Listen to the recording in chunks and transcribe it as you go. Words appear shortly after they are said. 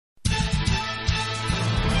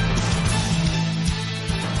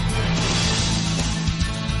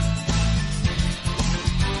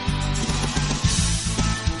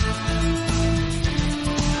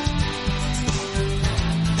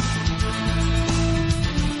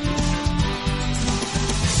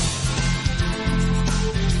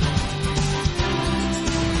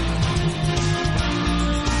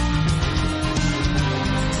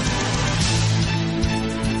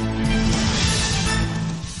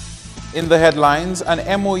In the headlines,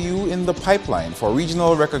 an MOU in the pipeline for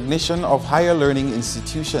regional recognition of higher learning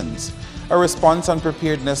institutions, a response and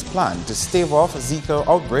preparedness plan to stave off Zika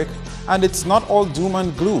outbreak, and it's not all doom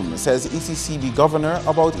and gloom, says ECCB Governor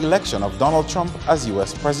about election of Donald Trump as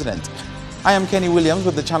U.S. President. I am Kenny Williams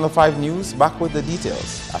with the Channel 5 News, back with the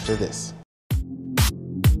details after this.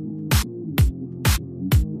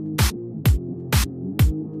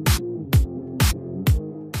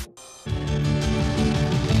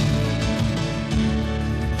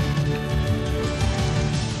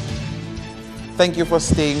 Thank you for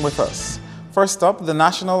staying with us. First up, the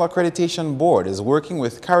National Accreditation Board is working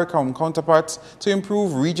with CARICOM counterparts to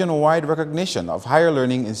improve region-wide recognition of higher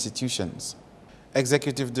learning institutions.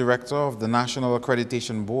 Executive Director of the National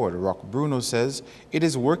Accreditation Board, Rock Bruno, says it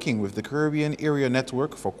is working with the Caribbean Area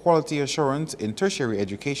Network for Quality Assurance in Tertiary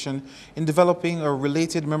Education in developing a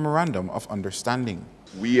related Memorandum of Understanding.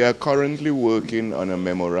 We are currently working on a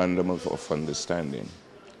Memorandum of Understanding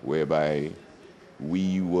whereby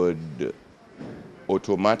we would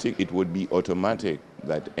it would be automatic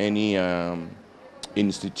that any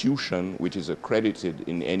institution which is accredited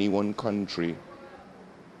in any one country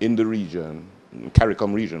in the region,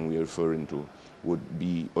 CARICOM region we are referring to, would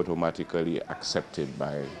be automatically accepted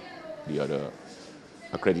by the other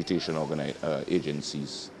accreditation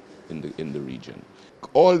agencies in the region.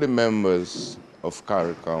 All the members of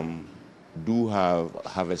CARICOM do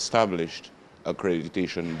have established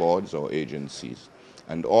accreditation boards or agencies,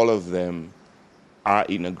 and all of them are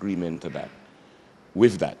in agreement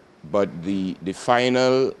with that. But the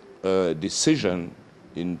final decision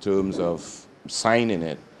in terms of signing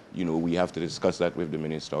it, we have to discuss that with the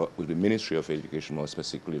Ministry of Education, more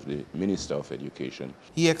specifically with the Minister of Education.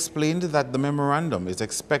 He explained that the memorandum is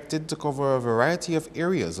expected to cover a variety of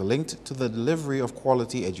areas linked to the delivery of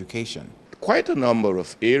quality education. Quite a number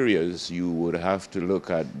of areas. You would have to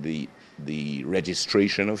look at the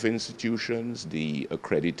registration of institutions, the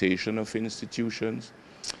accreditation of institutions,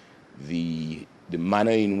 the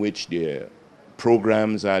manner in which their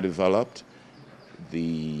programs are developed,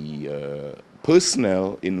 the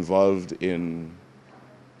personnel involved in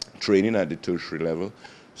training at the tertiary level.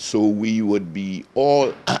 So we would be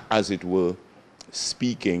all, as it were,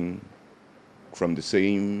 speaking from the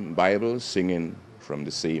same Bible, singing from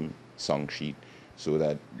the same song sheet, so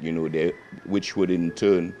that, which would in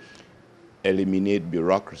turn eliminate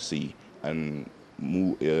bureaucracy and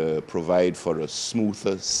provide for a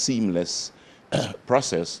smoother, seamless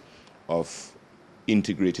process of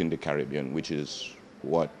integrating the Caribbean, which is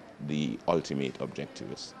what the ultimate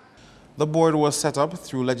objective is. The board was set up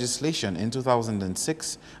through legislation in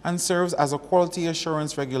 2006 and serves as a quality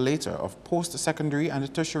assurance regulator of post-secondary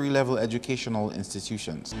and tertiary level educational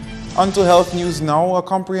institutions. On to health news now. A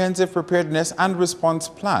comprehensive preparedness and response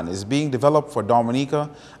plan is being developed for Dominica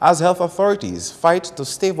as health authorities fight to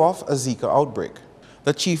stave off a Zika outbreak.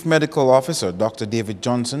 The Chief Medical Officer, Dr. David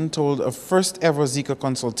Johnson, told a first-ever Zika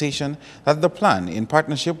consultation that the plan, in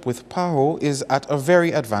partnership with PAHO, is at a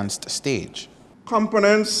very advanced stage.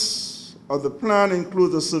 Components of the plan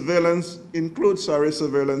include surveillance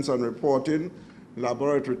and reporting,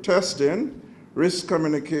 laboratory testing, risk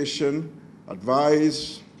communication,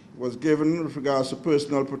 advice was given with regards to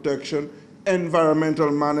personal protection, environmental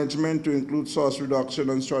management to include source reduction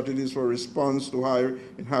and strategies for response to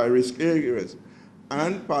high-risk areas.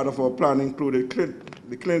 And part of our plan included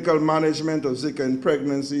the clinical management of Zika in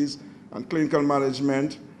pregnancies and clinical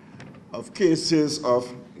management of cases of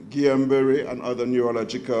Guillain-Barré and other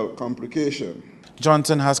neurological complications.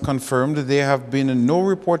 Johnson has confirmed there have been no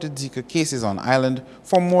reported Zika cases on island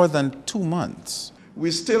for more than 2 months.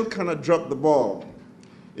 We still cannot drop the ball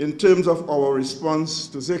in terms of our response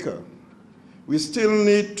to Zika. We still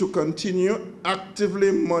need to continue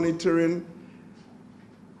actively monitoring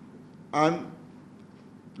and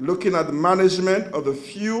looking at the management of the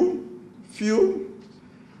few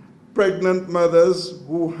pregnant mothers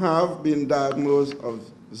who have been diagnosed of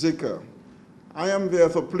Zika. I am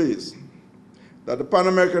therefore pleased that the Pan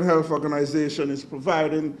American Health Organization is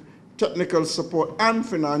providing technical support and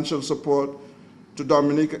financial support to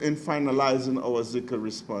Dominica in finalizing our Zika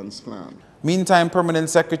response plan. Meantime, Permanent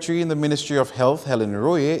Secretary in the Ministry of Health, Helen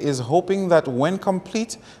Roye, is hoping that when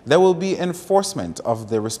complete, there will be enforcement of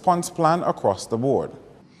the response plan across the board.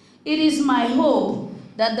 It is my hope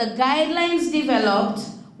that the guidelines developed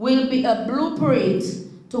will be a blueprint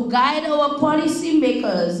to guide our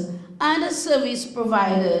policymakers and service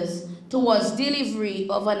providers towards delivery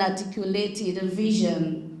of an articulated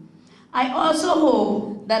vision. I also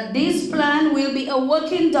hope that this plan will be a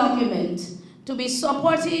working document to be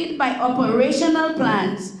supported by operational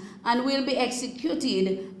plans and will be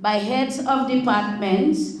executed by heads of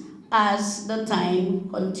departments as the time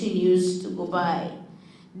continues to go by.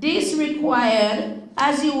 This required,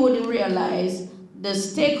 as you would realize, the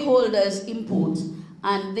stakeholders' input,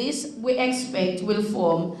 and this we expect will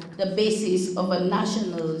form the basis of a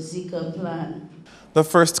national Zika plan. The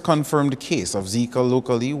first confirmed case of Zika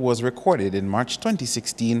locally was recorded in March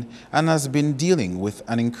 2016 and has been dealing with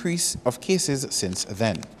an increase of cases since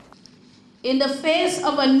then. In the face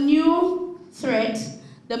of a new threat,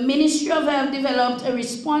 the Ministry of Health developed a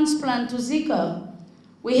response plan to Zika.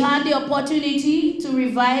 We had the opportunity to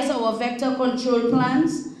revise our vector control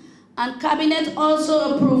plans, and Cabinet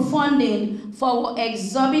also approved funding for our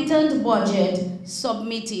exorbitant budget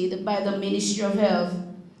submitted by the Ministry of Health.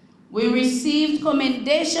 We received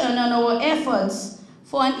commendation on our efforts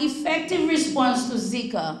for an effective response to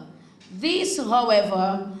Zika. This,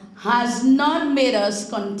 however, has not made us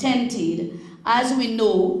contented, as we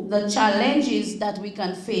know the challenges that we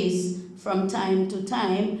can face from time to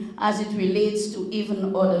time as it relates to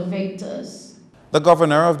even other vectors. The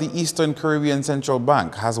governor of the Eastern Caribbean Central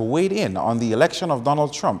Bank has weighed in on the election of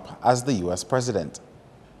Donald Trump as the U.S. president.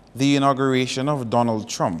 The inauguration of Donald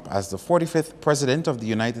Trump as the 45th President of the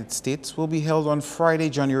United States will be held on Friday,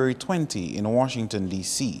 January 20 in Washington,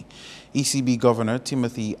 D.C. ECB Governor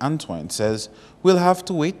Timothy Antoine says we'll have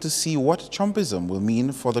to wait to see what Trumpism will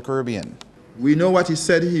mean for the Caribbean. We know what he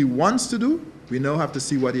said he wants to do. We now have to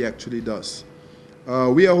see what he actually does.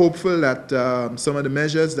 We are hopeful that some of the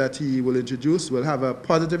measures that he will introduce will have a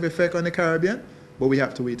positive effect on the Caribbean, but we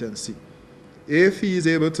have to wait and see. If he is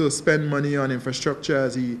able to spend money on infrastructure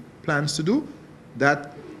as he plans to do,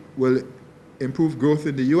 that will improve growth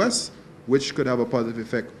in the U.S., which could have a positive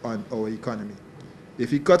effect on our economy.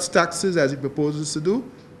 If he cuts taxes as he proposes to do,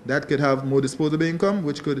 that could have more disposable income,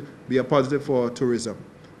 which could be a positive for tourism.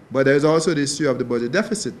 But there's also the issue of the budget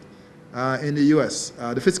deficit in the U.S.,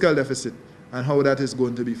 the fiscal deficit, and how that is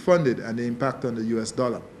going to be funded and the impact on the U.S.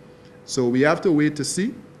 dollar. So we have to wait to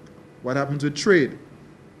see what happens with trade,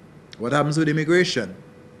 what happens with immigration,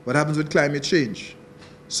 what happens with climate change.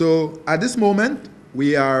 So at this moment,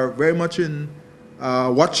 we are very much in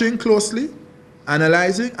watching closely,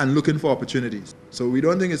 analyzing, and looking for opportunities. So we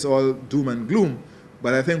don't think it's all doom and gloom,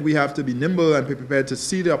 but I think we have to be nimble and be prepared to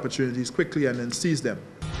see the opportunities quickly and then seize them.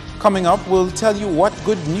 Coming up, we'll tell you what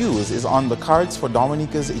good news is on the cards for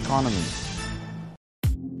Dominica's economy.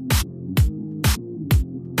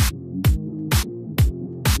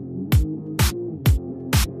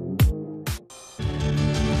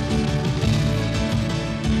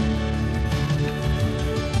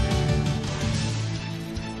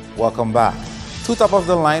 Welcome back. Two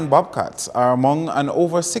top-of-the-line bobcats are among an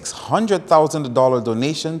over $600,000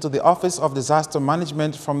 donation to the Office of Disaster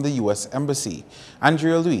Management from the U.S. Embassy.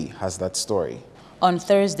 Andrea Louis has that story. On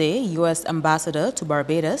Thursday, U.S. Ambassador to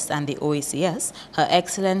Barbados and the OECS, Her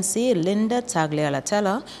Excellency Linda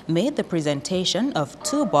Tagliatella, made the presentation of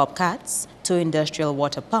 2 bobcats, 2 industrial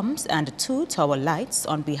water pumps, and 2 tower lights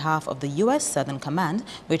on behalf of the U.S. Southern Command,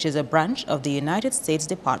 which is a branch of the United States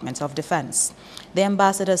Department of Defense. The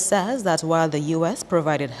ambassador says that while the U.S.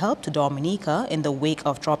 provided help to Dominica in the wake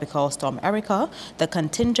of Tropical Storm Erica, the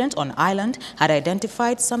contingent on island had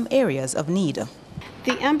identified some areas of need.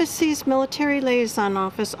 The Embassy's Military Liaison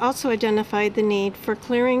Office also identified the need for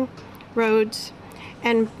clearing roads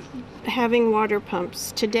and having water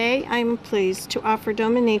pumps. Today, I am pleased to offer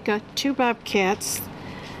Dominica 2 bobcats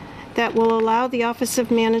that will allow the Office of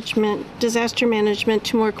Disaster Management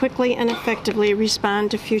to more quickly and effectively respond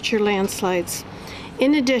to future landslides.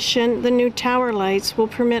 In addition, the new tower lights will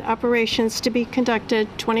permit operations to be conducted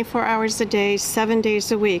 24 hours a day, 7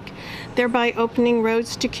 days a week, thereby opening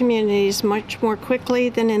roads to communities much more quickly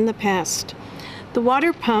than in the past. The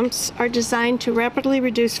water pumps are designed to rapidly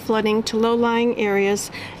reduce flooding to low-lying areas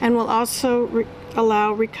and will also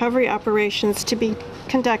allow recovery operations to be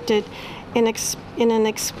conducted in an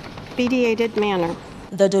expedited manner.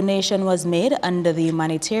 The donation was made under the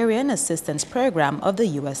Humanitarian Assistance Program of the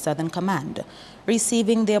U.S. Southern Command.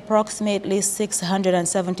 Receiving the approximately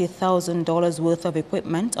 $670,000 worth of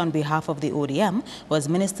equipment on behalf of the ODM was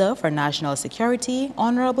Minister for National Security,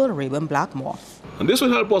 Honorable Reuben Blackmore. And this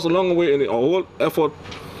will help us a long way in our whole effort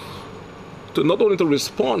to not only to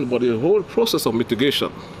respond, but the whole process of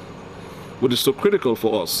mitigation, which is so critical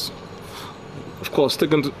for us. Of course,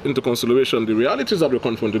 taking into consideration the realities that we're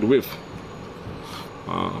confronted with.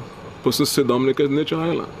 Persons say Dominica is a nature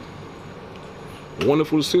island.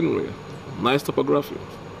 Wonderful scenery, nice topography.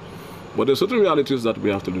 But there are certain realities that we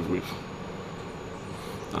have to live with.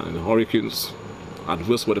 And hurricanes,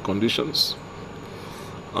 adverse weather conditions,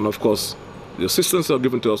 and of course, the assistance that are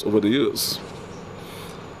given to us over the years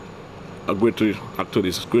are greatly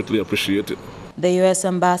appreciated. The U.S.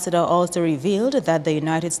 ambassador also revealed that the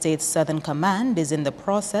United States Southern Command is in the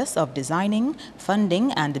process of designing,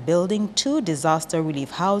 funding, and building 2 disaster relief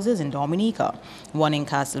houses in Dominica, one in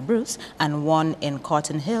Castle Bruce and one in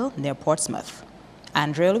Cotton Hill near Portsmouth.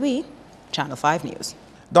 Andrea Louis, Channel 5 News.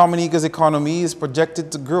 Dominica's economy is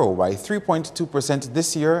projected to grow by 3.2%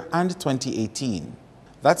 this year and 2018.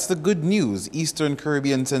 That's the good news Eastern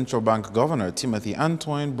Caribbean Central Bank Governor Timothy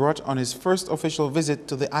Antoine brought on his first official visit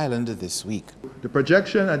to the island this week. The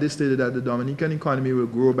projection at this stated that the Dominican economy will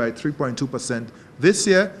grow by 3.2% this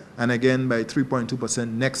year and again by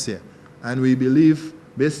 3.2% next year. And we believe,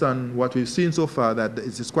 based on what we've seen so far, that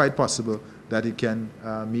it is quite possible that it can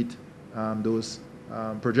meet those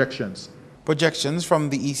projections. Projections from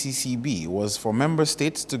the ECCB was for member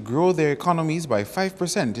states to grow their economies by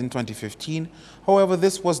 5% in 2015. However,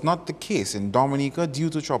 this was not the case in Dominica due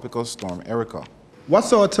to Tropical Storm Erica.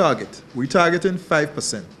 What's our target? We're targeting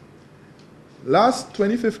 5%. Last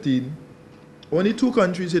 2015, only 2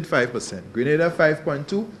 countries hit 5%. Grenada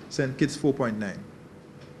 5.2, St. Kitts 4.9.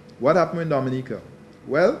 What happened in Dominica?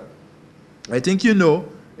 Well, I think you know,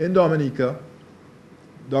 in Dominica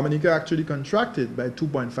actually contracted by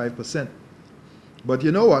 2.5%. But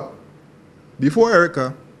you know what? Before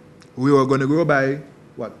Erica, we were going to grow by,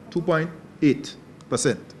 what,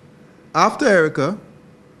 2.8%. After Erica,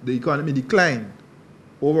 the economy declined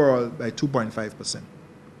overall by 2.5%.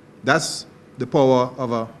 That's the power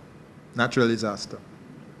of a natural disaster.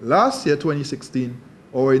 Last year, 2016,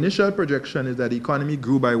 our initial projection is that the economy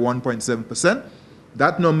grew by 1.7%.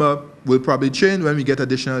 That number will probably change when we get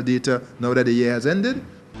additional data now that the year has ended.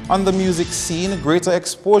 On the music scene, greater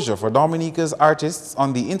exposure for Dominica's artists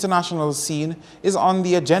on the international scene is on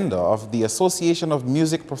the agenda of the Association of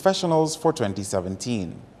Music Professionals for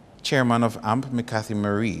 2017. Chairman of AMP, McCarthy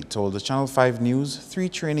Marie, told the Channel 5 News 3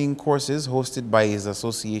 training courses hosted by his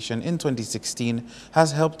association in 2016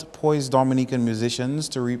 has helped poise Dominican musicians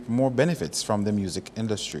to reap more benefits from the music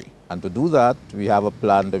industry. And to do that, we have a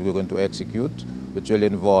plan that we're going to execute, which will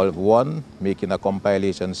involve, 1, making a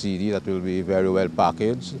compilation CD that will be very well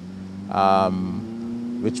packaged,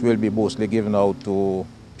 which will be mostly given out to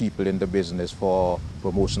people in the business for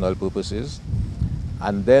promotional purposes.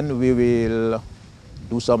 And then we will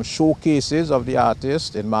do some showcases of the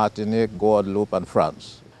artists in Martinique, Guadeloupe, and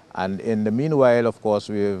France. And in the meanwhile, of course,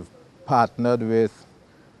 we've partnered with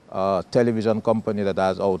a television company that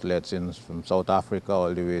has outlets from South Africa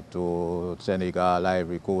all the way to Senegal,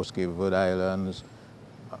 Ivory Coast, Cape Verde Islands,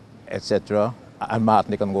 etc., and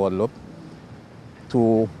Martinique and Guadeloupe,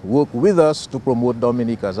 to work with us to promote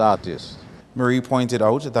Dominica's artists. Marie pointed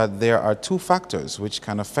out that there are 2 factors which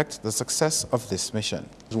can affect the success of this mission.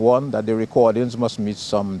 1, that the recordings must meet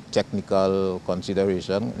some technical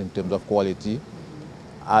consideration in terms of quality,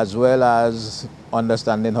 as well as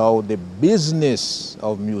understanding how the business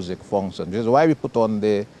of music functions. This is why we put on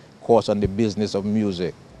the course on the business of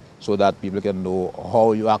music, so that people can know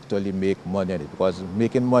how you actually make money on it. Because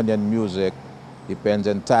making money on music depends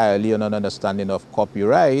entirely on an understanding of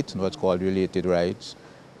copyright, what's called related rights.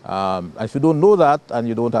 And if you don't know that, and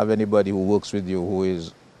you don't have anybody who works with you who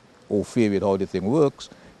is au fait with how the thing works,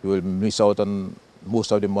 you will miss out on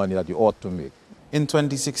most of the money that you ought to make. In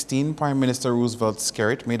 2016, Prime Minister Roosevelt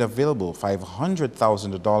Skerrit made available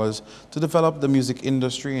 $500,000 to develop the music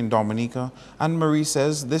industry in Dominica, and Marie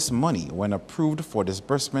says this money, when approved for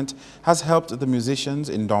disbursement, has helped the musicians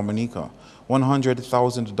in Dominica.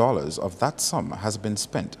 $100,000 of that sum has been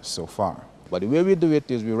spent so far. But the way we do it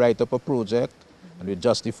is we write up a project, and we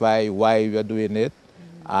justify why we are doing it,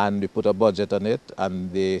 and we put a budget on it,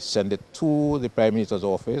 and they send it to the Prime Minister's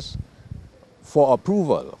office for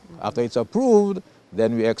approval. After it's approved,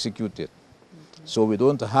 then we execute it. So we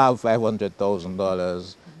don't have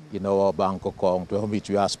 $500,000 in our bank account which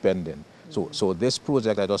we are spending. So this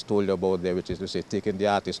project I just told you about there, which is to say taking the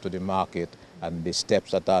artist to the market and the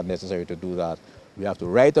steps that are necessary to do that, we have to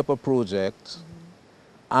write up a project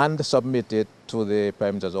and submit it to the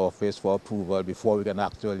Prime Minister's office for approval before we can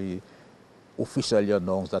actually officially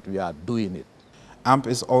announce that we are doing it. AMP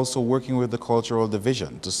is also working with the Cultural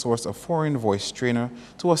Division to source a foreign voice trainer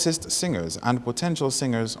to assist singers and potential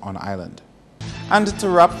singers on island. And to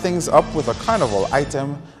wrap things up with a carnival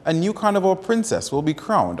item, a new carnival princess will be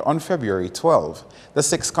crowned on February 12. The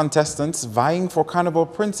 6 contestants vying for carnival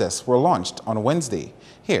princess were launched on Wednesday.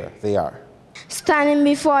 Here they are. Standing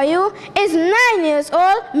before you is 9 years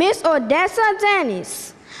old Miss Odessa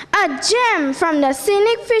Dennis, a gem from the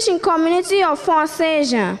scenic fishing community of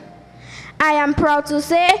Fonseca. I am proud to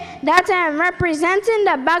say that I am representing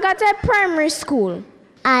the Bagatelle Primary School.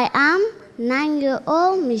 I am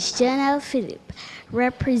 9-year-old Miss Janelle Phillip,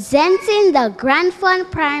 representing the Grand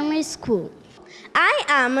Fund Primary School. I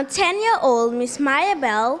am a 10-year-old Miss Maya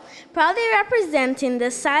Bell, proudly representing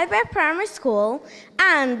the Salbert Primary School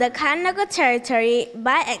and the Kannaga Territory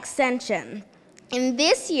by extension in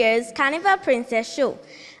this year's Carnival Princess Show,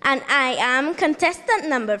 and I am contestant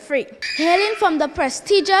number 3. Hailing from the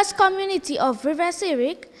prestigious community of River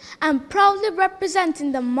Sirik and proudly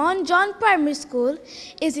representing the Mount John Primary School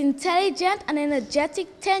is intelligent and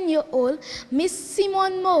energetic 10-year-old Miss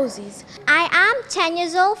Simone Moses. I am 10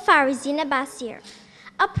 years old Farizina Basir,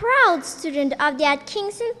 a proud student of the at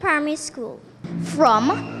Kingston Primary School. From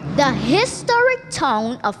the historic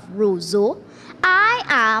town of Roseau, I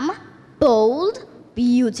am bold,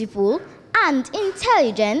 beautiful, and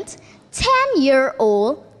intelligent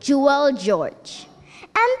 10-year-old Jewel George.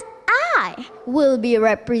 And I will be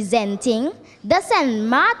representing the St.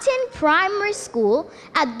 Martin Primary School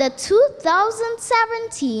at the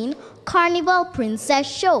 2017 Carnival Princess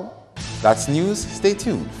Show. That's news. Stay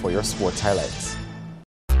tuned for your sports highlights.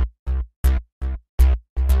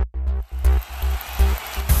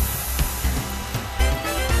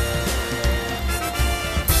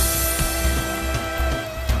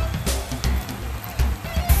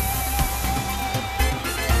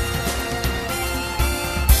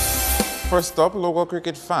 First up, local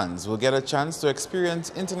cricket fans will get a chance to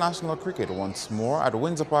experience international cricket once more at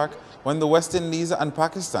Windsor Park when the West Indies and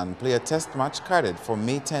Pakistan play a test match carded for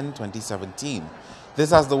May 10, 2017.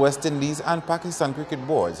 This as the West Indies and Pakistan cricket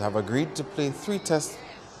boards have agreed to play 3 tests,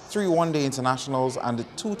 3 one-day internationals and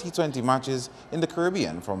 2 T20 matches in the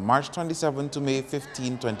Caribbean from March 27 to May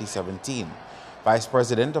 15, 2017. Vice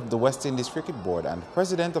President of the West Indies Cricket Board and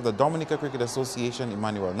President of the Dominica Cricket Association,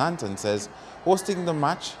 Emmanuel Nanton, says hosting the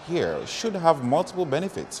match here should have multiple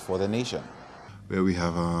benefits for the nation. Where we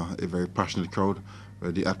have a very passionate crowd,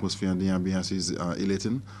 where the atmosphere and the ambience is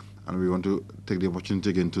elating, and we want to take the opportunity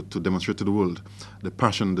again to demonstrate to the world the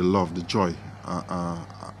passion, the love, the joy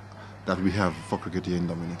that we have for cricket here in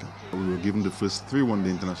Dominica. We were given the first 3 one-day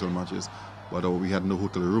international matches, but we had no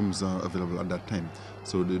hotel rooms available at that time.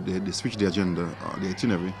 So they switched the agenda, the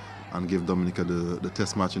itinerary, and gave Dominica the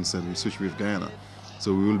test match instead. We switched with Guyana.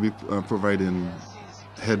 So we will be providing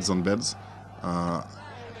heads on beds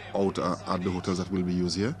out at the hotels that will be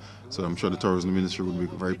used here. So I'm sure the tourism ministry will be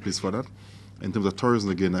very pleased for that. In terms of tourism,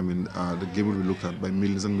 again, I mean, the game will be looked at by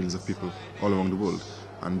millions and millions of people all around the world.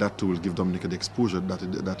 And that too will give Dominica the exposure that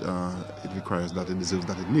it requires, that it deserves,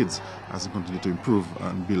 that it needs as we continue to improve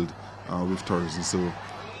and build with tourism. So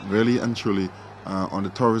really and truly, on the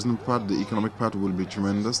tourism part, the economic part will be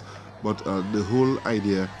tremendous, but the whole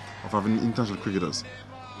idea of having international cricketers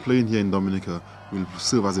playing here in Dominica will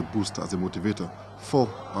serve as a boost, as a motivator for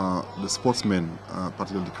the sportsmen,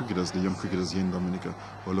 particularly the cricketers, the young cricketers here in Dominica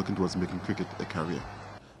who are looking towards making cricket a career.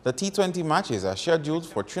 The T20 matches are scheduled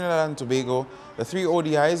for Trinidad and Tobago, the 3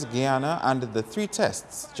 ODIs, Guyana, and the 3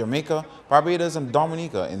 tests, Jamaica, Barbados, and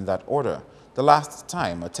Dominica in that order. The last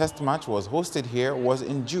time a test match was hosted here was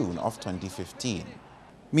in June of 2015.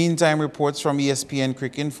 Meantime, reports from ESPN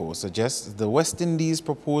Cricinfo suggest the West Indies'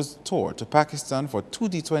 proposed tour to Pakistan for 2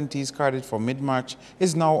 T20s carded for mid-March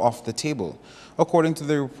is now off the table. According to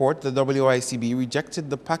the report, the WICB rejected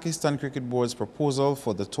the Pakistan Cricket Board's proposal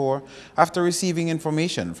for the tour after receiving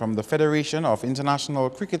information from the Federation of International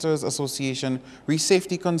Cricketers Association re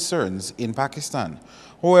safety concerns in Pakistan.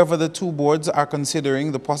 However, the 2 boards are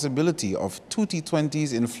considering the possibility of 2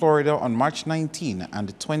 T20s in Florida on March 19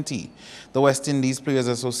 and 20. The West Indies Players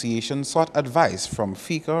Association sought advice from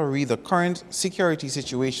FICA re the current security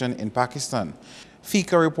situation in Pakistan.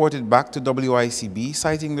 FICA reported back to WICB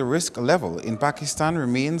citing the risk level in Pakistan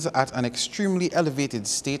remains at an extremely elevated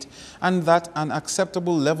state and that an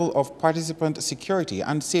acceptable level of participant security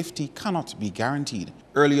and safety cannot be guaranteed.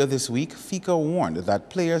 Earlier this week, FICA warned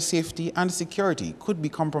that player safety and security could be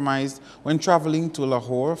compromised when traveling to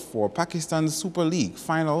Lahore for Pakistan's Super League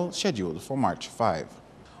final scheduled for March 5.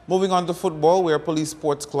 Moving on to football, where Police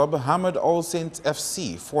Sports Club hammered All Saints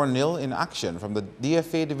FC 4-0 in action from the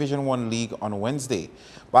DFA Division 1 League on Wednesday.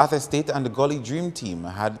 Bath Estate and the Gully Dream Team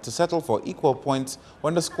had to settle for equal points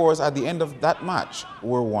when the scores at the end of that match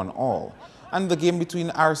were 1-1. And the game between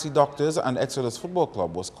RC Doctors and Exodus Football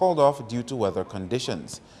Club was called off due to weather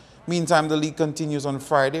conditions. Meantime, the league continues on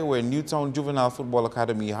Friday, where Newtown Juvenile Football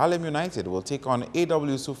Academy Harlem United will take on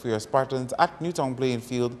AW Soufriere Spartans at Newtown Playing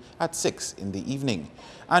Field at 6 in the evening.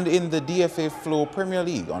 And in the DFA Flow Premier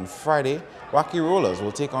League on Friday, Wacky Rollers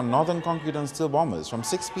will take on Northern Concrete and Steel Bombers from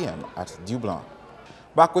 6 p.m. at Dublin.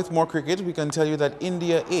 Back with more cricket, we can tell you that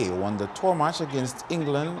India A won the tour match against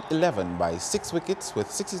England 11 by 6 wickets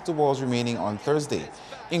with 62 balls remaining on Thursday.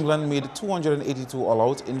 England made 282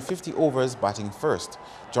 all-out in 50 overs batting first.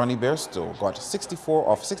 Johnny Bairstow got 64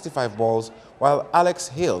 of 65 balls, while Alex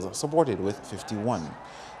Hales supported with 51.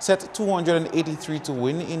 Set 283 to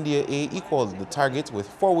win, India A equaled the target with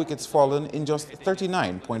 4 wickets fallen in just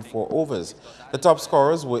 39.4 overs. The top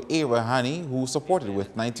scorers were A. Rahani, who supported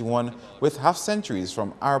with 91, with half-centuries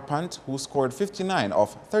from R. Pant, who scored 59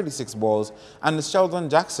 off 36 balls, and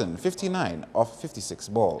Sheldon Jackson, 59 off 56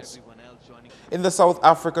 balls. In the South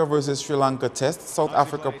Africa versus Sri Lanka test, South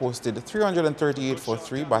Africa posted 338 for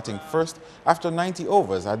 3, batting first after 90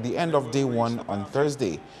 overs at the end of day 1 on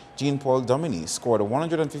Thursday. Jean-Paul Domini scored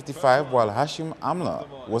 155, while Hashim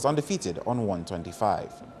Amla was undefeated on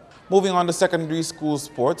 125. Moving on to secondary school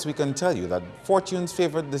sports, we can tell you that fortunes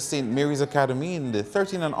favored the St. Mary's Academy in the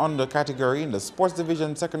 13 and under category in the Sports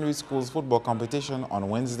Division Secondary Schools football competition on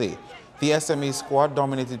Wednesday. The SMA squad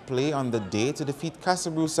dominated play on the day to defeat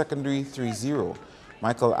Castlebrew Secondary 3-0.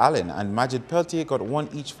 Michael Allen and Majid Peltier got one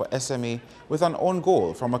each for SMA with an own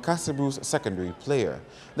goal from a Castlebrews secondary player.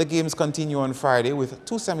 The games continue on Friday with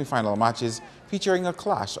 2 semi-final matches featuring a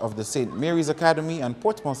clash of the St. Mary's Academy and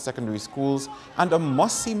Portsmouth Secondary Schools and a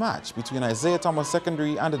must-see match between Isaiah Thomas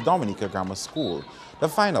Secondary and the Dominica Grammar School. The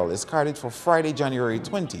final is carded for Friday, January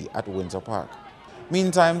 20 at Windsor Park.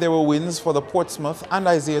 Meantime, there were wins for the Portsmouth and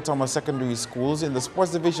Isaiah Thomas Secondary Schools in the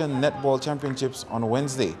Sports Division Netball Championships on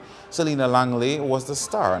Wednesday. Selena Langley was the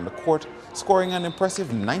star on the court, scoring an impressive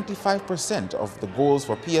 95% of the goals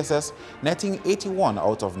for PSS, netting 81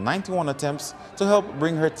 out of 91 attempts to help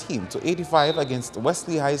bring her team to 85 against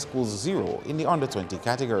Wesley High School's 0 in the under-20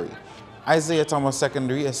 category. Isaiah Thomas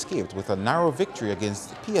Secondary escaped with a narrow victory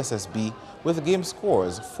against PSSB with game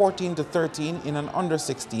scores 14-13 in an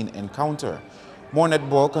under-16 encounter. More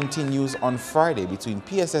netball continues on Friday between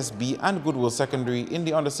PSSB and Goodwill Secondary in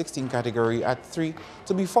the under-16 category at 3,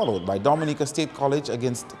 to be followed by Dominica State College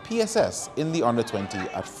against PSS in the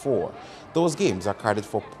under-20 at 4. Those games are carded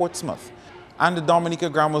for Portsmouth. And the Dominica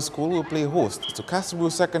Grammar School will play host to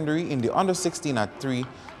Castlebrew Secondary in the under-16 at 3,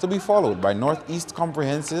 to be followed by Northeast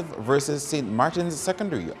Comprehensive versus St. Martin's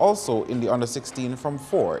Secondary, also in the under-16 from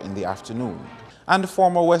 4 in the afternoon. And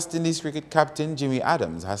former West Indies cricket captain Jimmy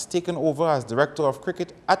Adams has taken over as Director of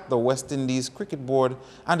Cricket at the West Indies Cricket Board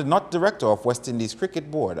and not Director of West Indies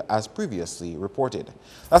Cricket Board as previously reported.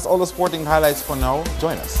 That's all the sporting highlights for now.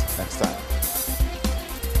 Join us next time.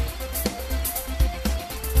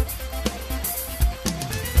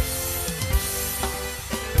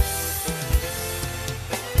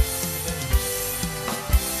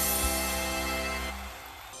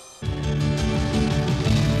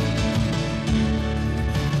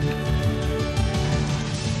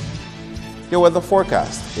 Your weather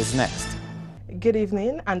forecast is next. Good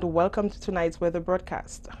evening and welcome to tonight's weather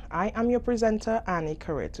broadcast. I am your presenter, Annie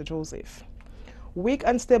Coretta Joseph. Weak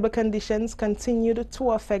and stable conditions continued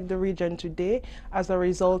to affect the region today as a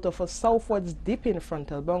result of a southwards dipping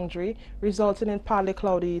frontal boundary, resulting in partly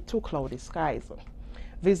cloudy to cloudy skies.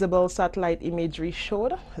 Visible satellite imagery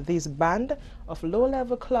showed this band of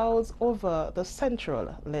low-level clouds over the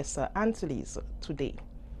central Lesser Antilles today.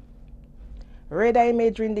 Radar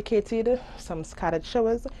imagery indicated some scattered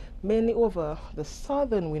showers, mainly over the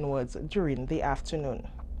southern windwards during the afternoon.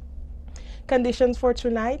 Conditions for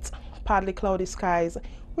tonight, partly cloudy skies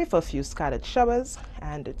with a few scattered showers,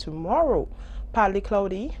 and tomorrow, partly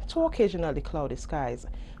cloudy to occasionally cloudy skies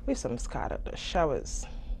with some scattered showers.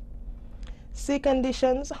 Sea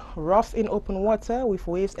conditions, rough in open water with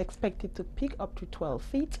waves expected to peak up to 12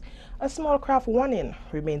 feet. A small craft warning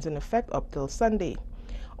remains in effect up till Sunday.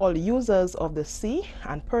 All users of the sea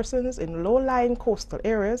and persons in low-lying coastal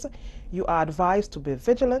areas, you are advised to be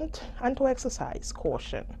vigilant and to exercise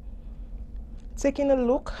caution. Taking a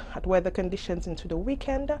look at weather conditions into the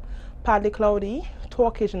weekend, partly cloudy to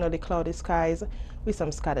occasionally cloudy skies with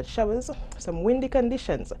some scattered showers. Some windy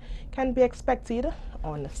conditions can be expected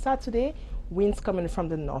on Saturday, winds coming from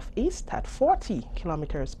the northeast at 40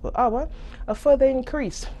 kilometers per hour. A further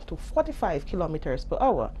increase to 45 kilometers per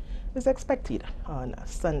hour is expected on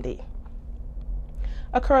Sunday.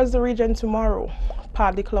 Across the region tomorrow,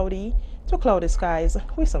 partly cloudy to cloudy skies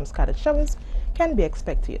with some scattered showers can be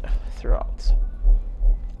expected throughout.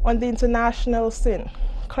 On the international scene,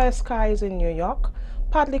 clear skies in New York,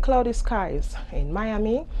 partly cloudy skies in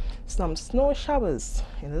Miami, some snow showers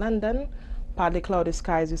in London, partly cloudy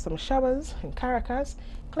skies with some showers in Caracas,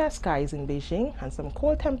 clear skies in Beijing, and some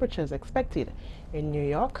cold temperatures expected in New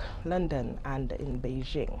York, London, and in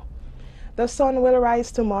Beijing. The sun will rise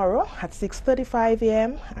tomorrow at 6:35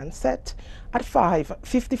 a.m. and set at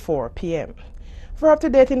 5:54 p.m. For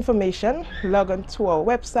up-to-date information, log on to our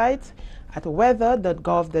website at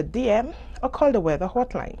weather.gov.dm or call the weather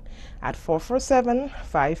hotline at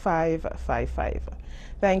 447-5555.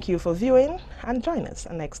 Thank you for viewing and join us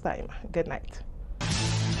next time. Good night.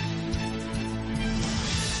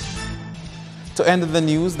 To end the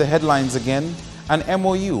news, the headlines again. An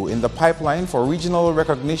MOU in the pipeline for regional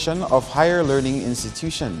recognition of higher learning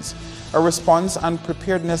institutions. A response and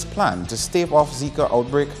preparedness plan to stave off Zika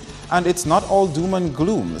outbreak. And it's not all doom and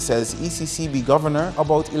gloom, says ECCB Governor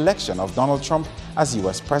about election of Donald Trump as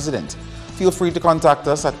U.S. President. Feel free to contact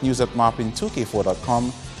us at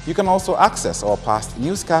news@mapin2k4.com. You can also access our past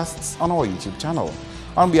newscasts on our YouTube channel.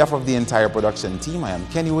 On behalf of the entire production team, I am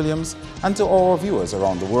Kenny Williams, and to all our viewers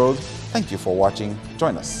around the world, thank you for watching.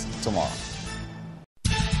 Join us tomorrow.